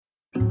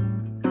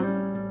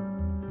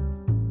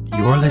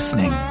You're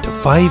listening to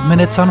 5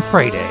 Minutes on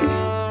Friday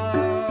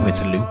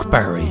with Luke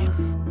Barry.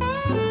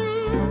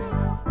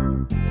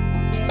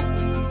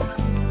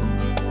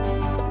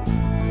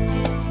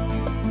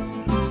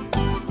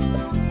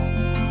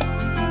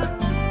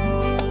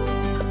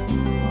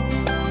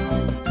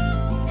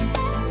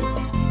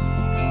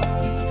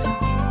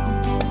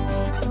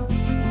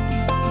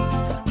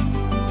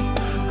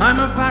 I'm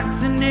a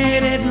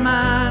vaccinated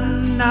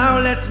man, now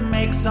let's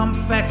make some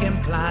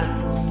feckin'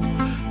 plans.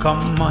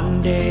 Come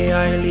Monday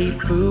I'll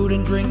eat food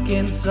and drink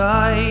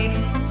inside.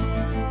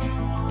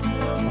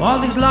 All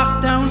these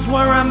lockdowns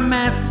were a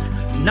mess,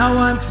 now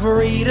I'm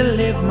free to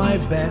live my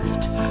best.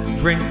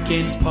 Drink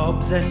in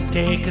pubs and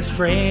take a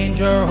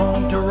stranger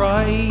home to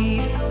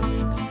ride.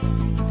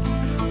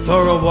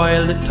 For a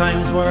while the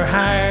times were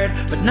hard,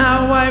 but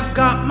now I've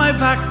got my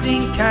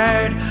vaccine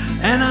card,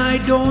 and I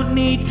don't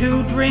need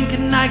to drink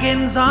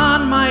naggins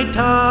on my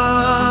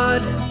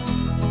Todd.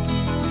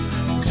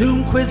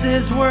 Zoom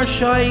quizzes were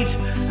shite,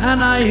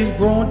 and I've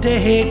grown to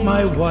hate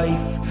my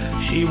wife.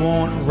 She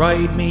won't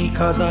ride me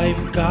cause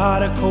I've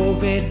got a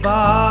COVID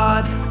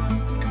bod.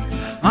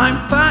 I'm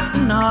fat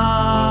and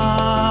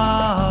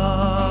odd.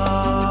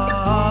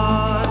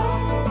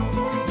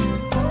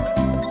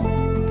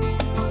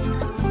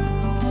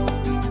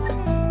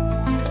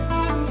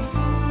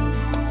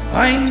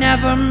 I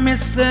never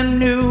miss the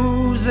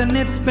news, and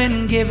it's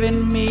been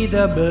giving me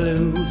the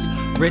blues.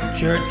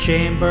 Richard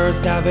Chambers,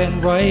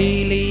 Gavin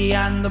Riley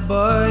and the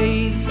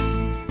boys.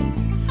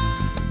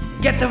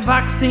 Get the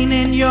vaccine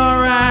in your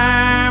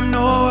arm,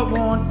 no it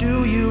won't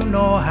do you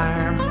no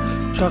harm.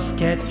 Just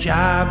get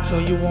jabbed so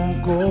you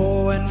won't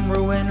go and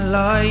ruin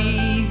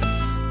lives.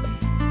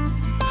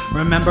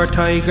 Remember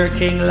Tiger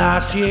King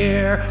last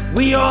year?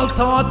 We all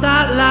thought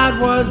that lad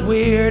was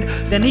weird.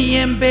 Then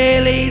Ian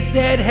Bailey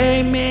said,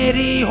 hey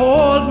matey,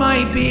 hold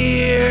my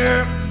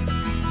beer.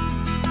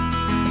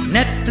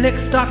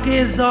 Netflix stock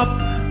is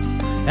up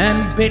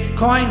and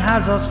Bitcoin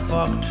has us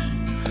fucked.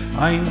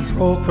 I'm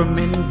broke from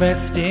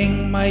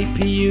investing my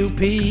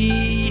PUP.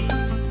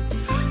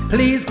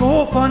 Please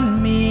go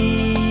fund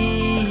me.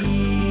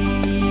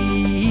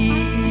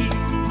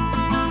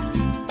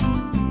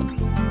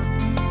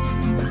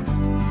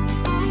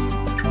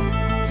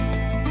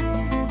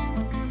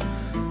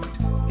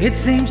 It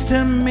seems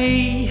to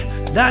me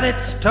that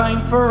it's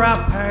time for a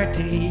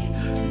party.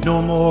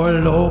 No more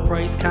low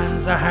price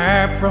cans of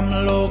harp from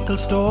local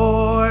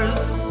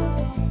stores.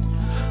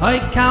 I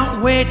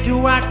can't wait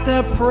to act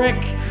a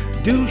prick,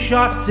 do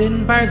shots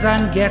in bars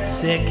and get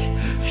sick.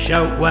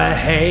 Shout wa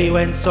hey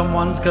when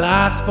someone's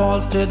glass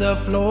falls to the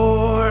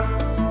floor.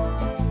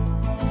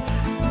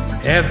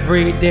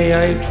 Every day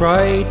I've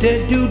tried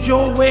to do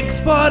Joe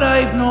Wicks, but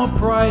I've no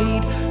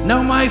pride.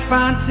 Now my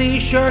fancy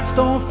shirts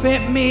don't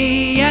fit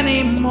me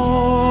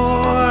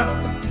anymore.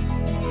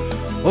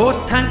 Oh,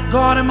 thank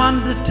God I'm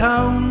on the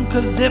town,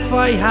 cause if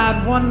I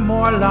had one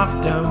more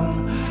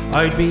lockdown,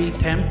 I'd be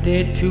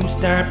tempted to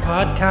start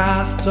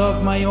podcasts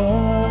of my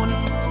own.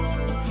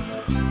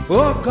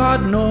 Oh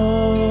God, no.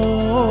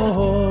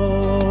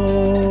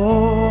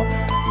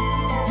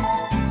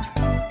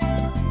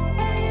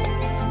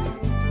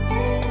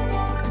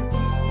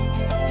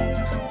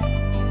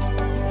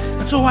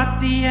 And so at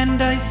the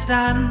end I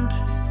stand,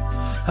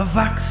 a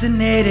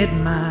vaccinated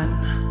man,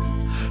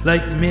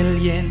 like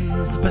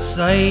millions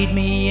beside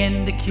me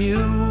in the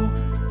queue.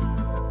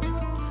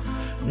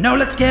 Now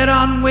let's get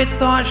on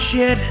with our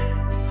shit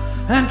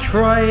and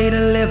try to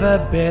live a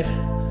bit.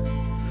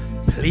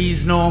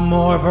 Please no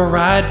more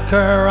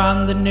Varadkar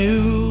on the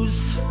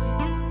news.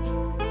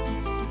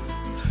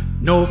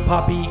 No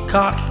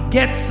poppycock,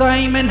 get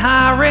Simon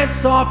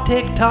Harris off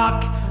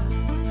TikTok.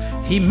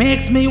 He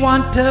makes me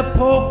want to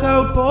poke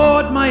out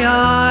both my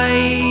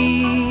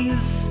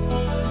eyes.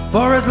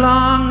 For as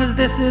long as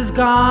this is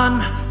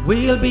gone,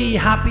 we'll be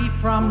happy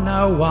from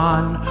now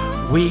on.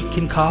 We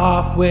can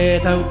cough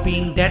without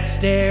being death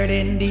stared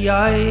in the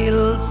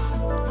aisles.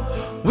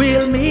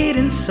 We'll meet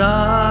inside.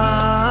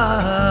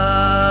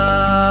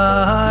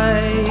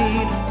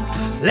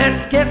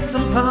 Let's get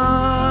some pints.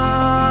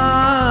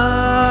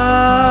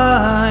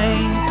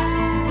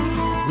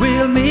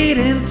 We'll meet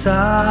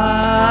inside.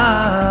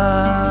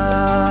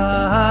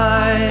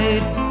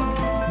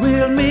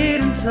 We'll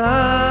meet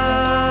inside.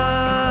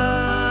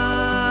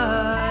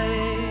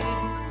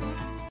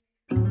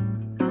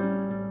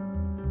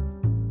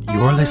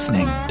 You're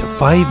listening to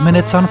 5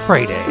 Minutes on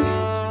Friday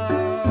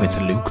with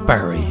Luke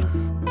Barry.